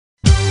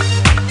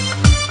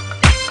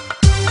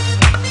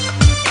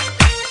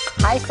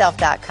Hi,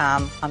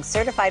 Self.com. I'm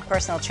certified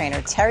personal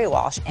trainer Terri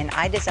Walsh, and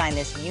I designed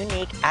this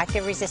unique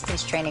active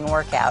resistance training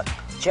workout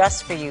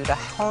just for you to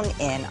hone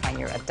in on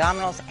your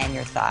abdominals and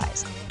your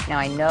thighs. Now,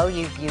 I know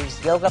you've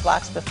used yoga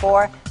blocks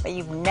before, but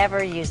you've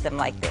never used them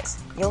like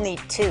this. You'll need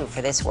 2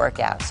 for this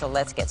workout, so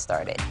let's get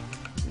started.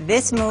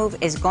 This move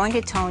is going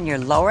to tone your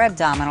lower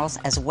abdominals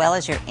as well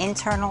as your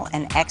internal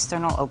and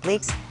external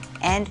obliques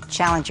and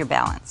challenge your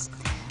balance.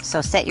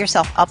 So set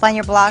yourself up on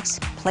your blocks,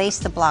 place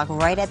the block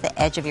right at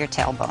the edge of your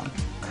tailbone.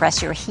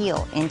 Press your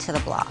heel into the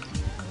block.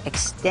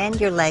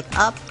 Extend your leg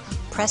up,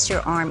 press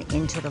your arm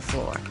into the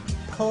floor.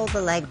 Pull the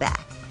leg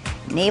back.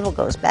 Navel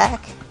goes back,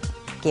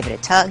 give it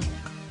a tug.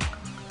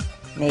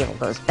 Navel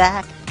goes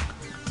back,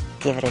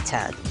 give it a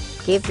tug.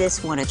 Give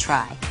this one a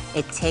try.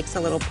 It takes a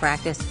little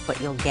practice,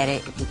 but you'll get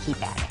it if you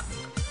keep at it.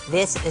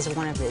 This is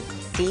one of the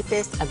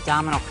deepest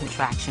abdominal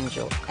contractions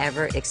you'll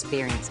ever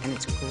experience, and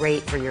it's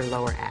great for your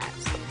lower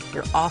abs.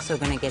 You're also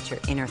going to get your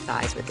inner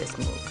thighs with this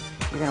move.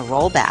 You're going to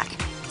roll back.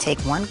 Take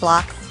one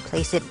block,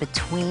 place it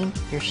between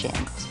your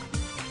shins.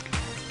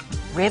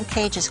 Rib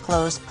cage is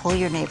closed, pull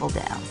your navel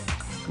down.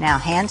 Now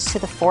hands to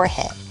the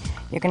forehead.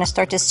 You're going to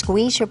start to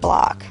squeeze your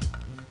block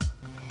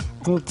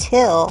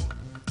until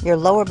your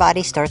lower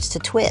body starts to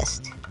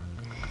twist.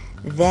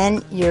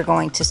 Then you're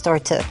going to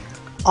start to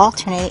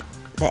alternate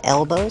the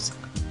elbows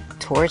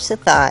towards the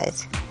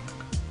thighs,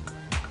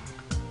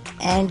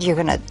 and you're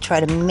going to try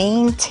to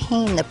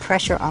maintain the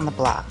pressure on the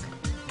block.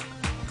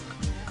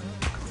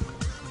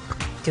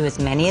 Do as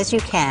many as you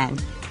can.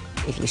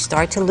 If you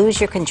start to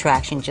lose your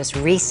contraction, just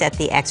reset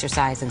the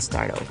exercise and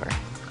start over.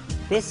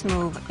 This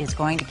move is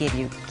going to give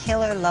you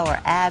killer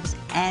lower abs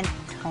and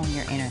tone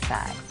your inner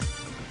thighs.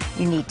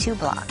 You need 2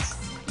 blocks.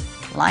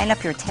 Line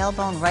up your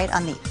tailbone right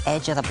on the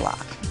edge of the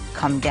block.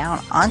 Come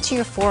down onto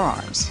your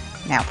forearms.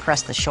 Now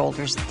press the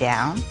shoulders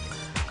down,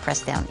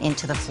 press down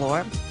into the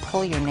floor,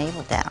 pull your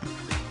navel down.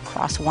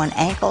 Cross one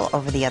ankle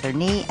over the other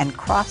knee and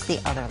cross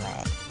the other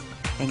leg.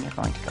 Then you're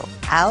going to go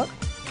out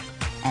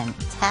and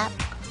tap,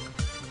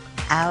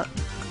 out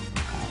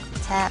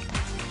and tap,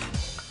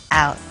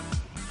 out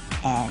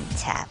and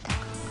tap.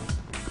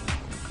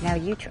 Now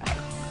you try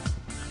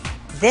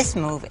it. This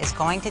move is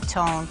going to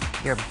tone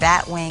your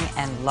bat wing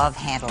and love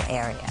handle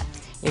area.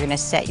 You're going to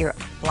set your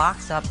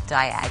blocks up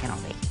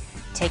diagonally.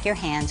 Take your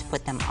hands,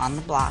 put them on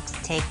the blocks,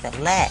 take the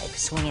leg,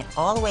 swing it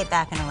all the way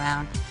back and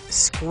around,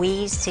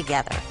 squeeze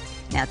together.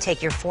 Now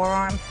take your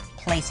forearm,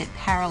 place it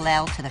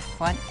parallel to the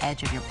front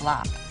edge of your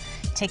block.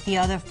 Take the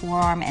other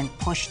forearm and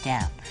push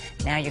down.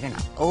 Now you're going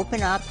to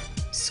open up,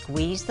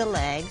 squeeze the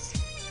legs,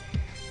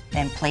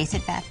 then place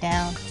it back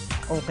down,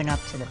 open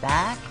up to the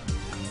back,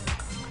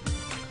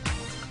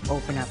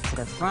 open up to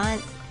the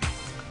front,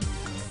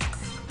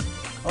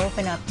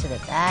 open up to the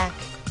back,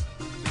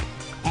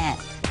 and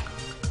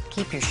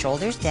keep your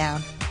shoulders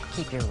down,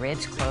 keep your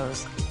ribs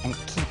closed, and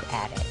keep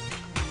at it.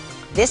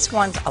 This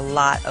one's a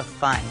lot of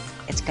fun.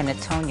 It's going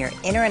to tone your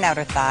inner and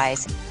outer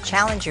thighs,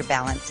 challenge your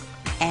balance,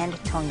 and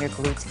tone your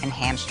glutes and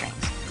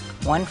hamstrings.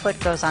 One foot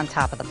goes on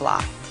top of the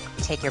block.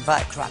 Take your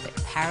butt, drop it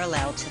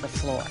parallel to the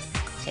floor.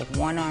 Take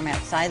one arm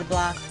outside the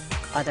block,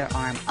 other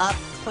arm up,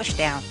 push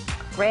down,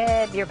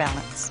 grab your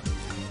balance.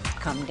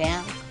 Come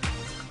down,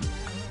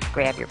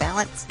 grab your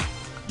balance,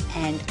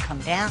 and come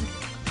down,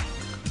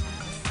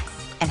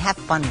 and have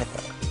fun with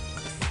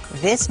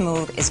it. This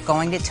move is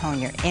going to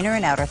tone your inner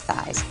and outer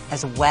thighs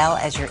as well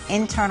as your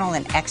internal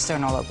and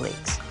external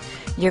obliques.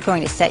 You're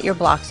going to set your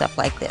blocks up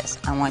like this.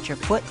 I want your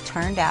foot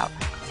turned out,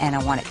 and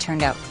I want it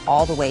turned out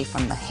all the way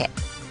from the hip.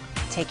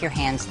 Take your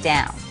hands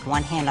down.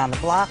 One hand on the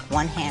block,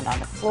 one hand on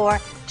the floor.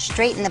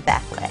 Straighten the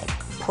back leg.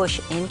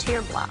 Push into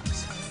your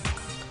blocks.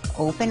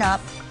 Open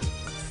up,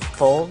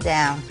 fold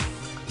down,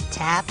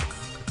 tap,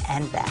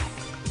 and back.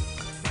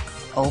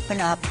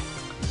 Open up,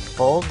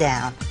 fold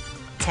down,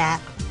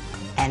 tap,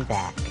 and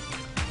back.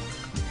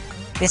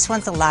 This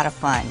one's a lot of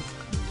fun.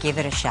 Give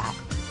it a shot.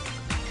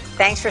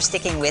 Thanks for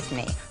sticking with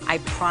me. I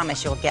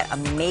promise you'll get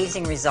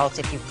amazing results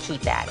if you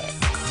keep at it.